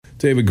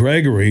David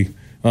Gregory,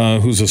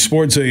 who's a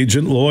sports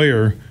agent,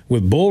 lawyer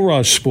with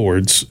Bulrush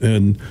Sports,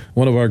 and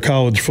one of our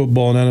college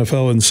football and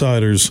NFL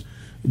insiders,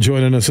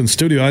 joining us in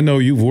studio. I know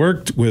you've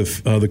worked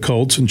with the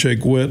Colts, and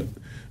Jake Witt,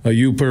 a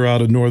Youper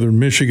out of Northern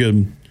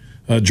Michigan,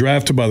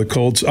 drafted by the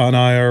Colts, on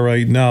IR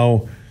right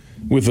now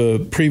with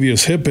a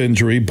previous hip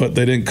injury, but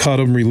they didn't cut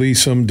him,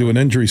 release him, do an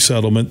injury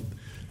settlement.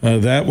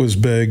 That was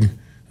big.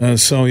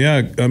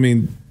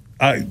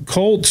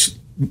 Colts,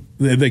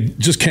 they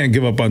just can't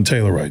give up on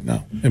Taylor right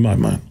now, in my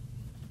mind.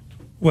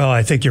 Well,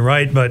 I think you're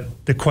right,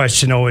 but the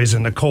question always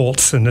in the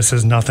Colts, and this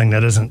is nothing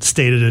that isn't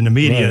stated in the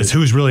media, is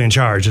who's really in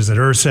charge? Is it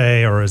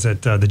Irsay or is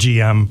it the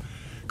GM,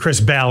 Chris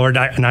Ballard?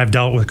 And I've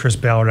dealt with Chris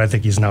Ballard. I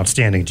think he's an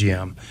outstanding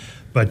GM.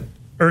 But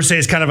Irsay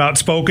is kind of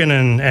outspoken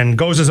and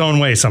goes his own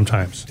way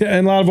sometimes. Yeah,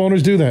 and a lot of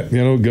owners do that.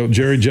 Go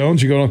Jerry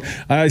Jones. You go.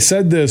 I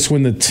said this,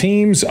 when the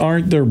teams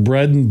aren't their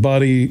bread and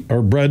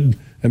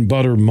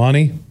butter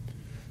money,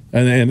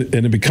 and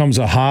it becomes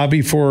a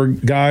hobby for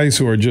guys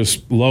who are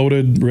just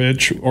loaded,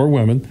 rich, or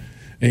women.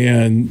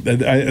 And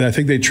I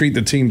think they treat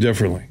the team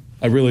differently.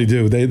 I really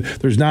do.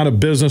 There's not a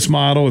business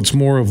model. It's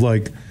more of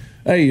like,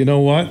 hey, you know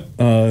what?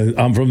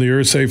 I'm from the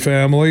Irsay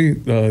family.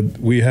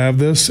 We have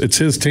this. It's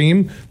his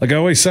team. Like I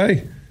always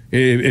say,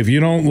 if you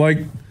don't like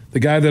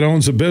the guy that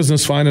owns the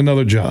business, find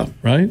another job,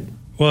 right?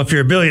 Well, if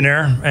you're a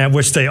billionaire,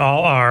 which they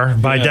all are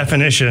by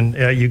definition,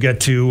 you get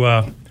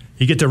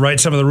to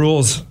write some of the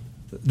rules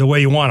the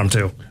way you want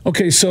them to.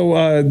 Okay,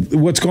 so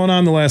what's going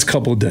on the last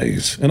couple of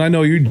days? And I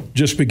know you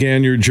just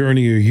began your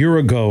journey a year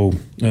ago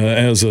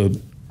as a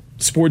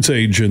sports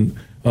agent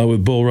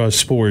with Bulrush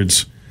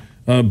Sports.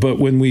 But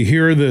when we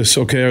hear this,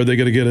 okay, are they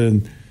going to get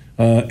an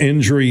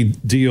injury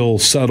deal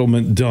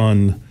settlement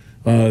done?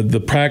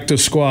 The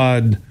practice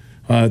squad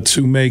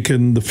to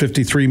making the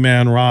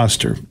 53-man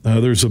roster.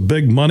 There's a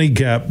big money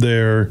gap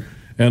there.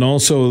 And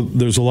also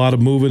there's a lot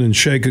of moving and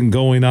shaking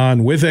going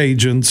on with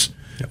agents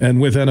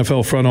and with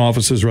NFL front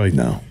offices right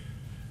now.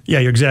 Yeah,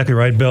 you're exactly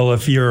right, Bill.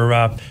 If you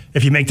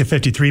make the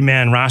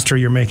 53-man roster,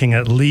 you're making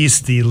at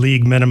least the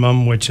league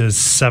minimum, which is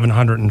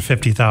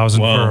 $750,000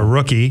 for a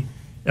rookie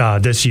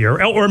this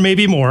year, or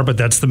maybe more, but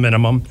that's the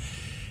minimum.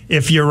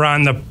 If you're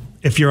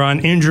on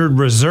injured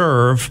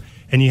reserve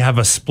and you have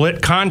a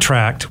split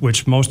contract,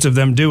 which most of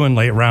them do in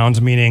late rounds,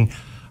 meaning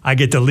I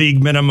get the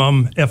league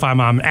minimum if I'm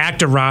on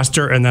active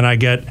roster, and then I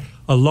get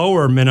a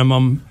lower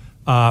minimum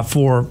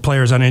for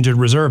players on injured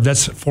reserve.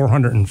 That's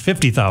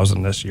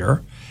 $450,000 this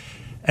year.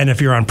 And if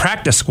you're on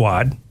practice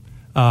squad,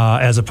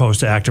 as opposed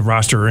to active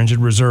roster or injured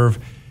reserve,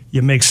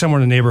 you make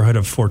somewhere in the neighborhood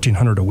of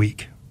 $1,400 a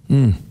week.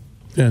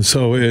 And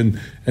so, and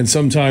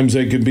sometimes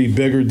they could be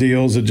bigger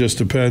deals. It just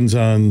depends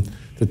on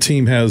the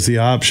team has the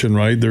option,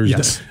 right?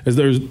 Yes.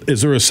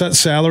 Is there a set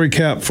salary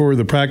cap for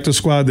the practice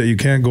squad that you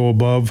can't go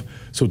above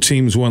so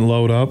teams won't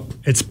load up?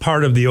 It's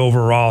part of the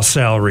overall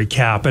salary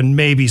cap, and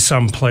maybe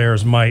some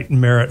players might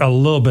merit a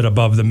little bit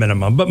above the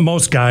minimum, but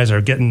most guys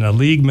are getting a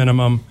league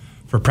minimum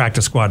for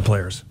practice squad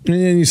players.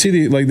 And you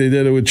see, like they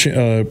did it with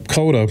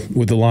Cota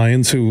with the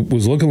Lions, who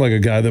was looking like a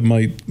guy that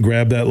might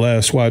grab that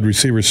last wide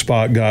receiver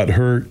spot, got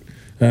hurt.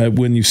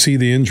 When you see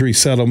the injury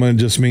settlement,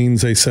 it just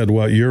means they said,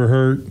 what, you're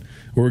hurt?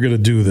 We're going to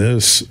do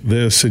this,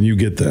 and you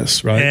get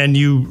this, right? And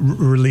you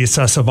release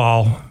us of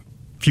all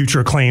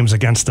future claims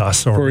against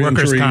us, or for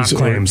workers' comp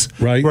claims.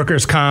 Right.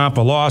 Workers' comp,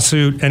 a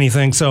lawsuit,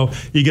 anything. So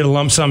you get a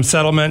lump sum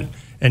settlement,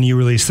 and you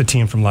release the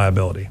team from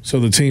liability.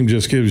 So the team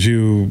just gives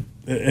you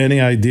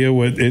any idea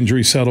what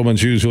injury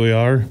settlements usually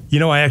are?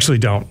 I actually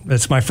don't.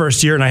 It's my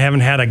first year, and I haven't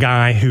had a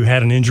guy who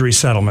had an injury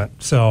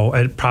settlement. So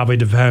it probably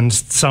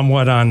depends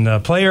somewhat on the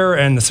player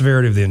and the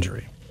severity of the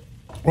injury.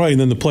 Right,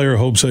 and then the player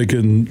hopes they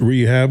can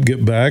rehab,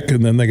 get back,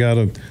 and then they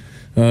got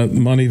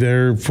money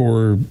there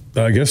for,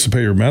 I guess, to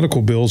pay your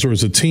medical bills, or is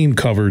the team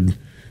covered?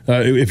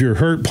 If you're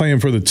hurt playing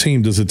for the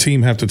team, does the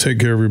team have to take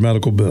care of your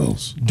medical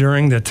bills?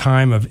 During the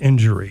time of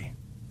injury,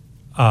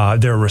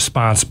 they're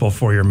responsible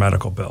for your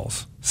medical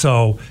bills.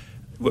 So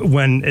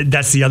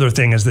that's the other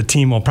thing, is the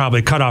team will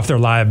probably cut off their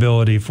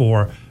liability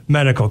for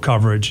medical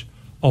coverage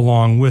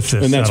along with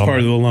this. And that's settlement. part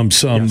of the lump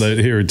sum, that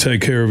here,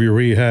 take care of your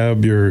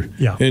rehab, your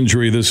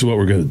injury, this is what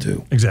we're going to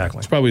do. Exactly.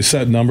 It's probably a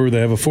set number. They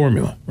have a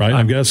formula, right?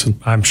 I'm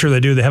guessing. I'm sure they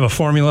do. They have a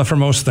formula for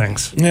most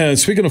things. Yeah,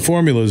 speaking of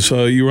formulas,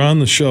 you were on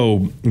the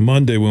show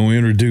Monday when we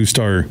introduced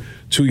our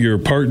 2-year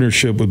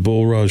partnership with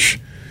Bulrush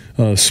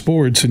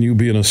Sports, and you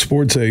being a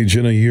sports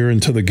agent a year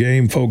into the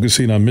game,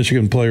 focusing on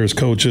Michigan players,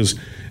 coaches,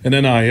 and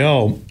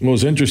NIL. What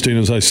was interesting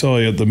is I saw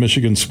you at the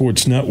Michigan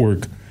Sports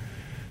Network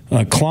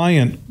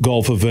client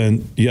golf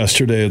event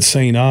yesterday at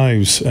St.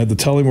 Ives at the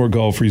Tullymore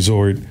Golf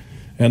Resort,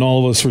 and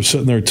all of us were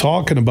sitting there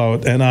talking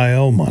about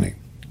NIL money,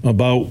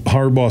 about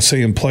Harbaugh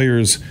saying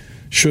players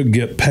should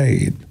get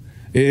paid.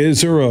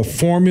 Is there a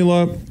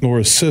formula or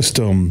a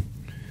system,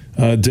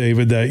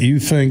 David, that you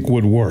think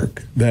would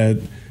work,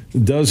 that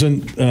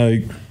doesn't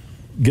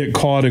get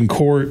caught in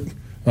court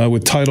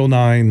with Title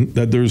IX,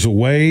 that there's a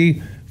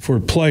way for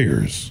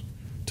players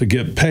to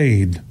get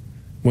paid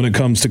when it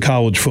comes to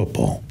college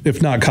football, if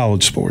not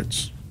college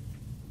sports?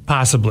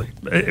 Possibly.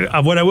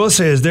 What I will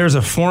say is there's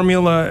a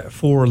formula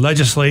for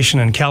legislation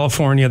in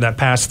California that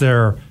passed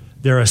their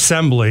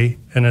assembly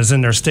and is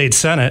in their state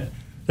senate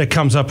that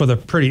comes up with a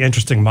pretty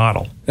interesting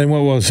model. And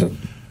what was it?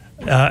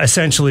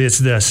 Essentially, it's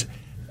this.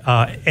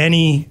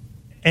 Any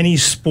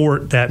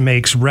sport that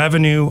makes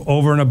revenue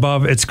over and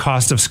above its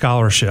cost of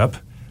scholarship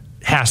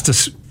has to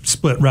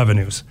split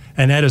revenues.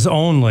 And that is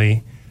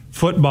only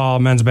football,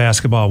 men's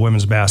basketball,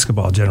 women's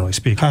basketball, generally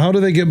speaking. How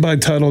do they get by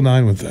Title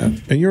IX with that?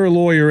 And you're a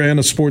lawyer and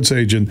a sports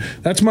agent.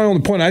 That's my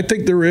only point. I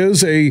think there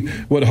is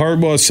what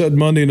Harbaugh said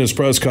Monday in his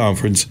press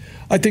conference,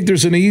 I think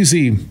there's an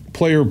easy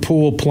player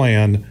pool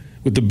plan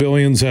with the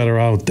billions that are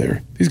out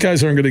there. These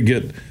guys aren't going to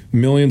get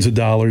millions of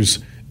dollars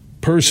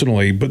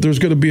personally, but there's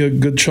going to be a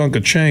good chunk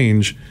of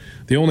change.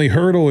 The only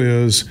hurdle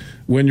is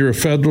when you're a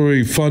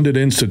federally funded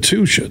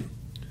institution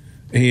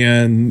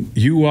and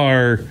you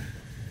are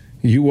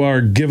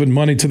giving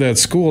money to that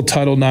school,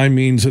 Title IX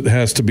means it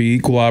has to be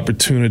equal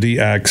opportunity,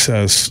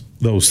 access,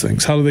 those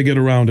things. How do they get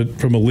around it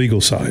from a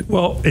legal side?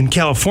 Well, in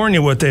California,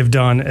 what they've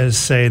done is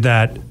say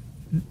that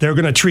they're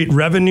going to treat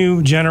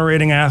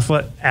revenue-generating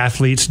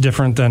athletes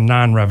different than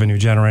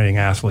non-revenue-generating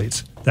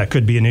athletes. That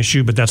could be an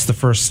issue, but that's the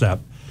first step.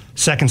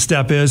 Second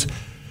step is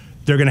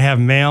they're going to have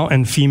male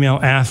and female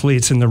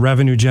athletes in the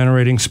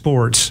revenue-generating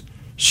sports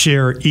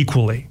share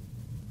equally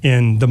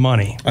in the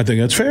money. I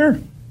think that's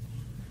fair.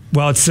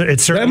 Well, it's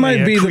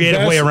certainly a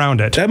creative way around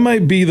it. That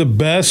might be the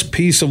best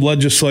piece of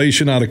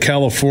legislation out of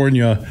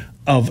California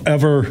I've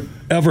ever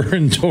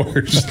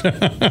endorsed.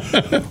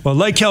 Well,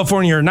 like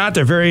California or not,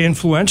 they're very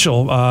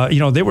influential.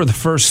 They were the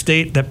first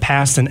state that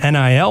passed an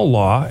NIL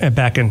law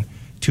back in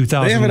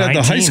 2019. They have it at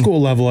the high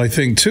school level, I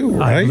think, too,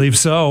 right? I believe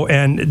so.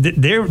 And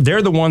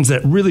they're the ones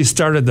that really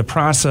started the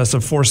process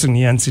of forcing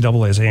the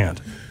NCAA's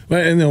hand.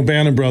 And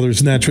Bannon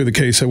Brothers, naturally the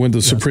case that went to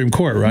the Supreme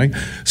Court, right?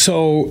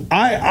 So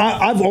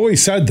I've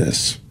always said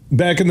this.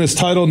 Back in this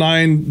Title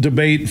IX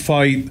debate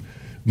fight,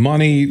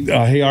 money,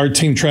 hey, our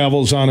team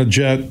travels on a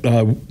jet,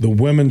 the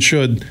women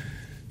should,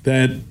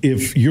 that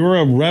if you're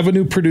a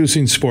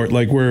revenue-producing sport,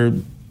 like where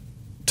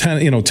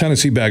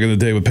Tennessee back in the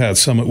day with Pat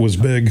Summitt was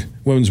big,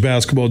 women's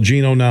basketball,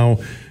 Gino now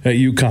at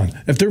UConn,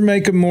 if they're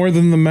making more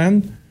than the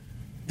men,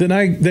 then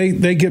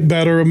they get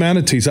better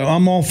amenities.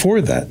 I'm all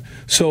for that.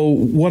 So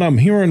what I'm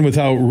hearing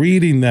without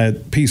reading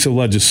that piece of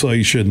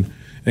legislation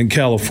in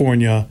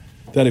California,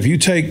 that if you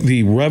take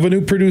the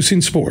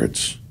revenue-producing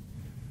sports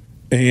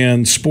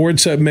and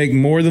sports that make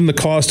more than the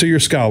cost of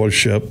your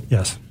scholarship,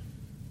 yes,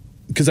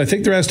 because I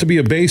think there has to be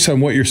a base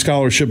on what your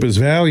scholarship is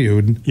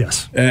valued,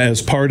 yes,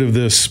 as part of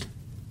this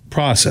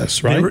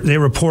process, right? They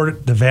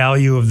report the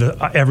value of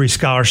every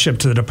scholarship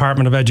to the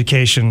Department of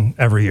Education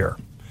every year,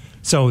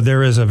 so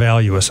there is a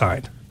value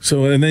assigned.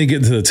 So, and then you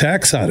get to the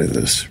tax side of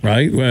this,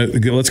 right? Well,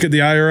 let's get the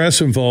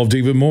IRS involved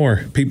even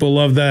more. People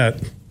love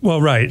that. Well,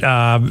 right.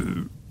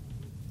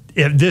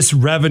 If this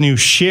revenue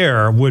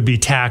share would be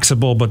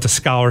taxable, but the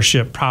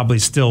scholarship probably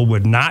still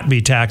would not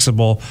be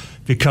taxable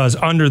because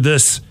under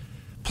this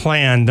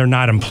plan, they're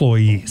not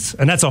employees.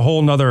 And that's a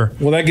whole nother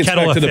Well, that gets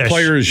back to the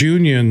players'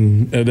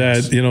 union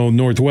that,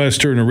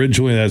 Northwestern,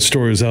 originally that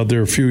story was out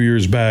there a few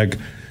years back.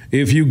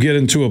 If you get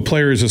into a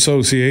players'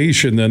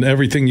 association, then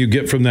everything you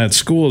get from that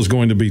school is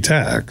going to be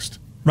taxed.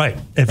 Right.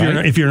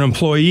 If you're an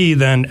employee,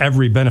 then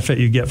every benefit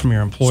you get from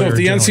your employer. So if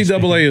the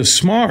NCAA is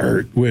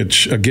smart,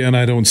 which, again,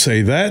 I don't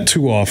say that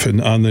too often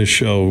on this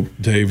show,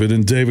 David,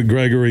 and David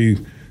Gregory,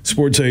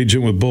 sports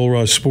agent with Bull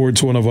Rush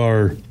Sports, one of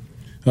our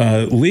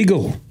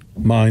legal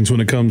minds when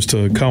it comes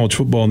to college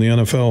football and the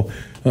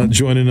NFL,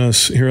 joining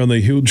us here on the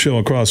Huge Show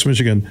across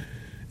Michigan.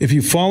 If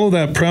you follow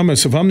that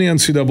premise, if I'm the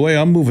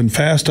NCAA, I'm moving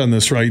fast on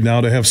this right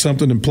now to have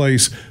something in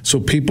place so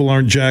people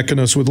aren't jacking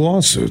us with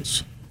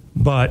lawsuits.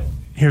 But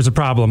here's the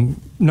problem.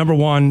 Number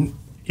one,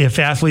 if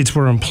athletes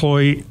were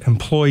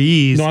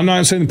employees. No, I'm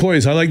not saying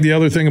employees. I like the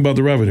other thing about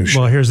the revenue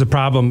share. Well, here's the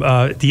problem.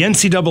 The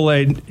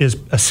NCAA is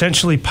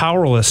essentially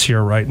powerless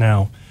here right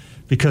now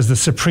because the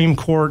Supreme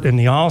Court in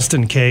the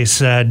Alston case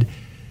said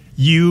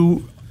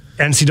you,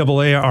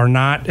 NCAA, are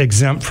not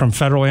exempt from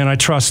federal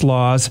antitrust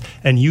laws,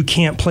 and you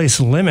can't place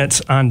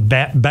limits on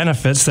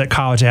benefits that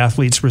college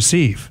athletes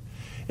receive.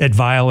 It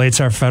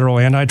violates our federal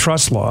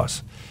antitrust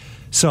laws.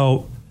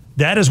 So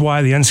that is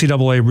why the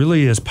NCAA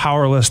really is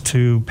powerless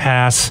to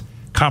pass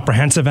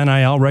comprehensive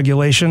NIL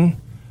regulation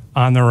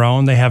on their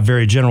own. They have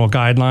very general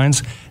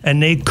guidelines,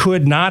 and they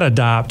could not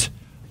adopt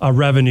a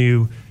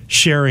revenue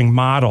sharing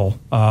model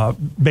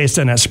based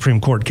on that Supreme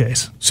Court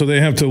case. So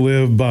they have to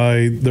live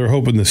by, they're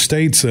hoping the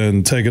states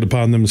and take it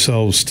upon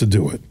themselves to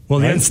do it. Well,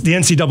 right? the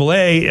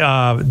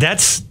NCAA,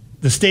 that's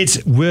the states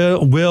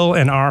will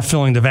and are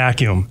filling the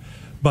vacuum,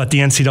 but the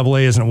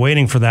NCAA isn't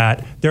waiting for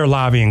that. They're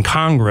lobbying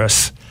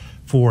Congress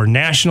for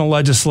national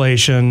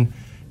legislation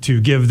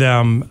to give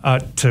them,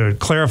 to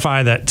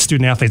clarify that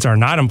student athletes are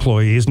not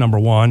employees, number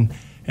one,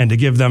 and to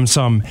give them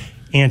some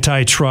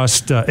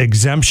antitrust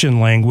exemption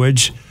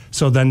language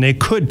so then they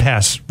could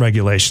pass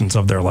regulations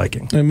of their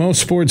liking. And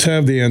most sports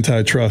have the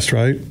antitrust,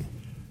 right?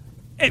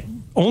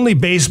 Only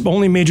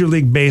Major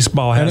League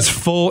Baseball has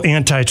full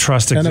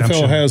antitrust exemption.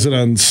 NFL has it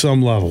on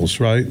some levels,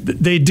 right?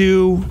 They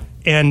do,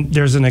 and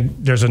there's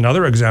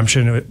another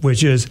exemption,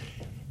 which is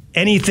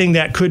anything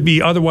that could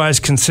be otherwise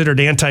considered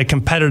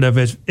anti-competitive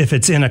if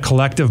it's in a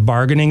collective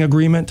bargaining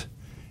agreement,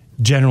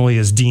 generally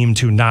is deemed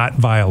to not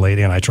violate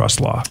antitrust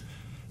law.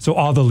 So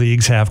all the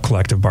leagues have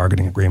collective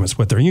bargaining agreements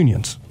with their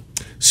unions.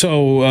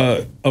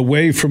 So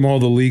away from all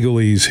the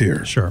legalese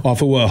here, sure.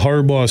 Off of what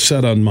Harbaugh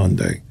said on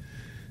Monday,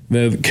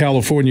 the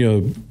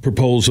California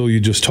proposal you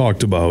just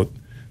talked about,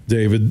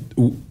 David,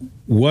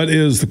 what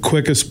is the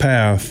quickest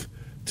path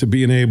to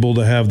being able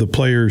to have the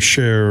players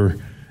share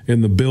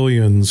in the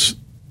billions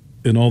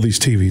in all these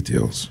TV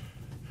deals?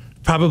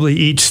 Probably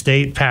each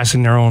state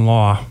passing their own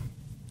law,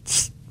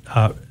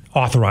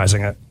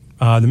 authorizing it.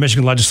 The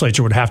Michigan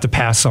legislature would have to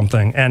pass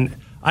something. And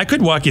I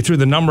could walk you through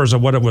the numbers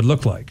of what it would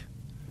look like.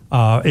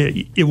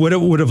 It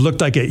would have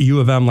looked like at U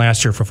of M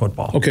last year for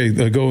football.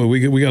 Okay, go.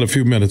 We got a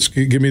few minutes.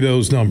 Give me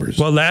those numbers.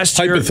 Well, last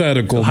year,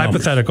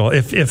 hypothetical.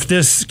 If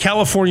this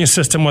California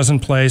system was in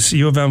place,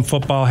 U of M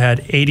football had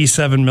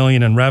 $87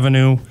 million in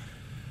revenue.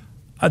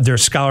 Their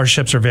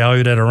scholarships are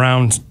valued at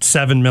around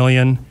 $7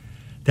 million.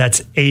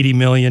 That's $80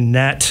 million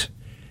net,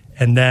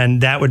 and then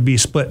that would be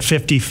split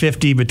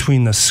 50-50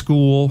 between the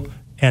school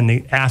and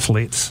the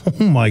athletes.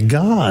 Oh, my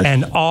God.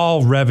 And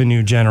all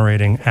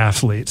revenue-generating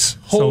athletes.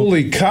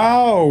 Holy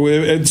cow.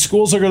 And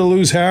schools are going to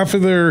lose half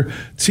of their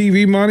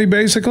TV money,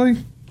 basically?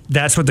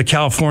 That's what the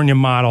California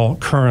model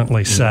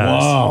currently says.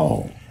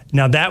 Wow.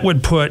 Now, that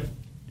would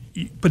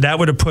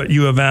have put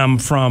U of M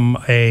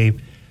from a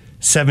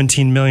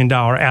 $17 million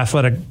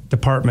athletic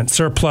department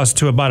surplus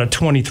to about a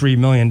 $23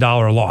 million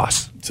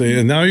loss. So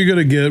and now you're going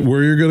to get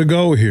where you're going to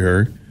go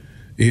here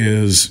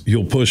is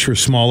you'll push for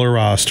smaller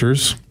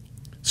rosters,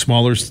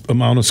 smaller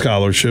amount of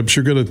scholarships.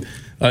 You're going to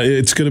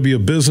it's going to be a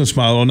business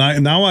model.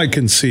 And now I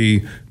can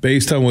see,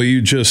 based on what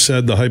you just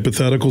said, the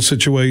hypothetical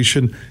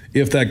situation,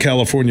 if that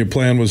California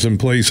plan was in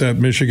place at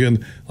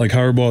Michigan, like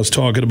Harbaugh's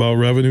talking about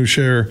revenue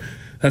share,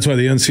 that's why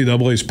the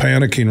NCAA is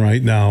panicking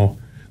right now.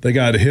 They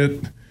got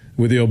hit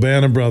with the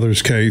O'Bannon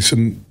brothers case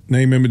and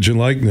name, image, and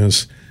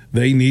likeness.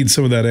 They need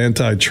some of that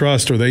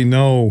antitrust, or they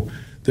know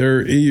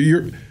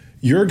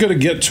you're going to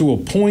get to a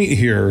point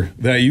here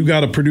that you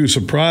got to produce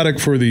a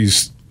product for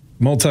these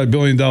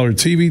multi-billion-dollar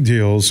TV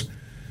deals.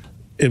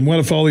 And what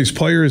if all these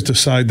players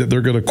decide that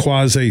they're going to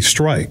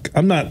quasi-strike?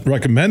 I'm not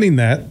recommending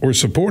that or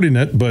supporting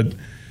it, but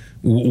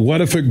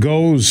what if it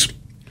goes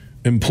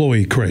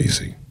employee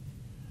crazy?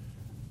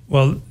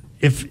 Well,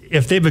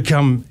 if they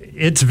become,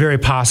 it's very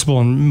possible,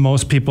 and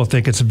most people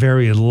think it's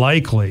very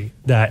likely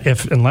that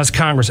unless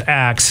Congress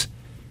acts,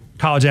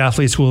 college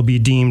athletes will be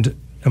deemed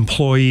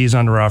employees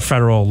under our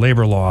federal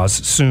labor laws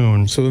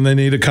soon. So then they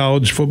need a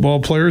College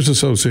Football Players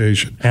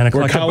Association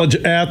or College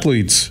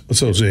Athletes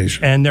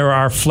Association. And there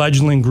are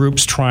fledgling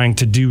groups trying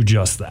to do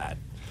just that.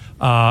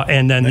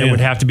 And then there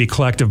would have to be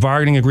collective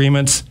bargaining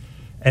agreements,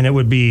 and it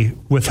would be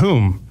with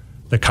whom?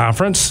 The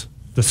conference,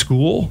 the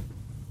school,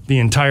 the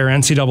entire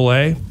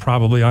NCAA,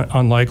 probably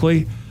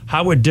unlikely.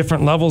 How would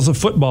different levels of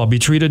football be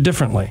treated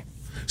differently?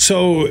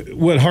 So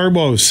what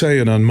Harbaugh was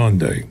saying on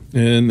Monday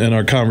in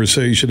our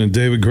conversation, and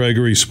David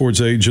Gregory,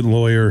 sports agent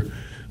lawyer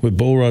with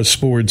Bull Rush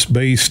Sports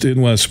based in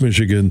West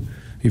Michigan,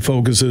 he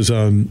focuses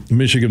on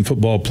Michigan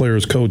football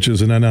players,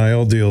 coaches, and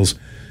NIL deals.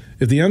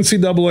 If the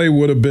NCAA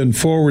would have been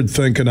forward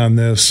thinking on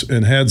this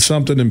and had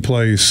something in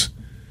place,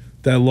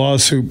 that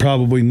lawsuit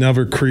probably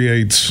never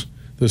creates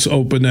this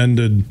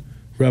open-ended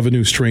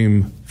revenue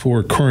stream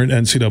for current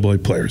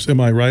NCAA players. Am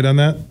I right on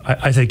that?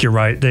 I think you're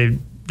right.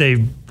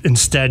 They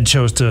instead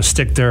chose to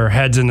stick their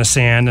heads in the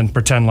sand and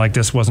pretend like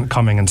this wasn't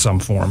coming in some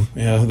form.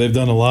 Yeah, they've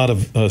done a lot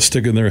of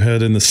sticking their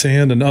head in the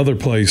sand and other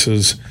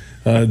places.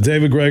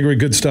 David Gregory,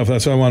 good stuff.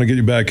 That's why I want to get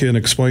you back in,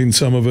 explain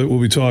some of it.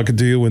 We'll be talking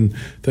to you when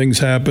things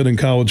happen in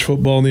college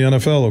football and the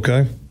NFL,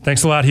 okay?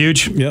 Thanks a lot,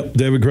 Huge. Yep,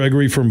 David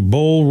Gregory from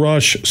Bull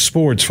Rush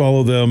Sports.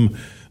 Follow them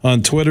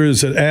on Twitter.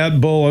 Is it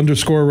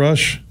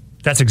 @Bull_Rush?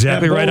 That's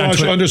exactly right. On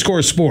Twitter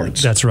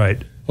 _sports. That's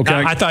right. Okay.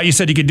 I thought you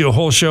said you could do a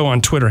whole show on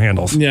Twitter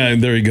handles. Yeah,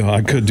 and there you go.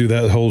 I could do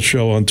that whole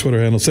show on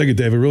Twitter handles. Thank you,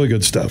 David. Really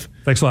good stuff.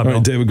 Thanks a lot, Bill. All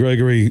right, David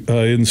Gregory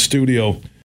in studio.